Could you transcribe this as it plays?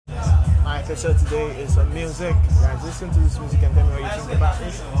So today is some music. Guys, listen to this music and tell me what you think about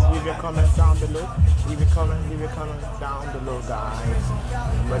this. Leave your comment down below. Leave your comment down below, guys.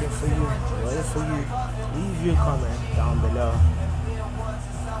 I'm waiting for you. I'm waiting for you. Leave your comment down below.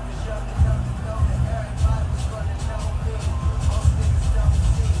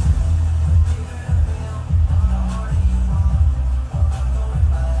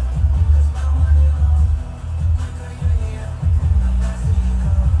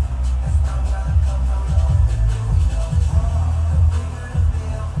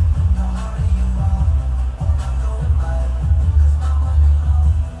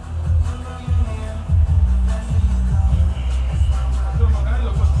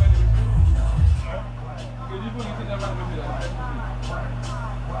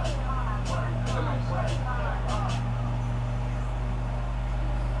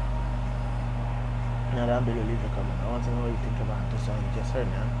 Now down below, leave a comment. I want to know what you think about the song you just heard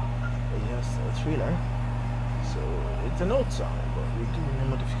now. It's just a thriller. So it's an old song, but we're doing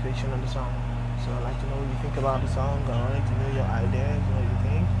a modification on the song. So I'd like to know what you think about the song. I want to know your ideas, what you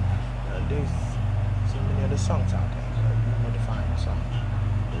think. There's so many other songs out there, so we're modifying the song.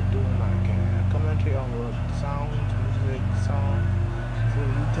 We're doing like a commentary on what the sound, music, song. So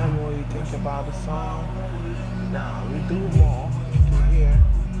you tell me what you think about the song. Now we do more to hear.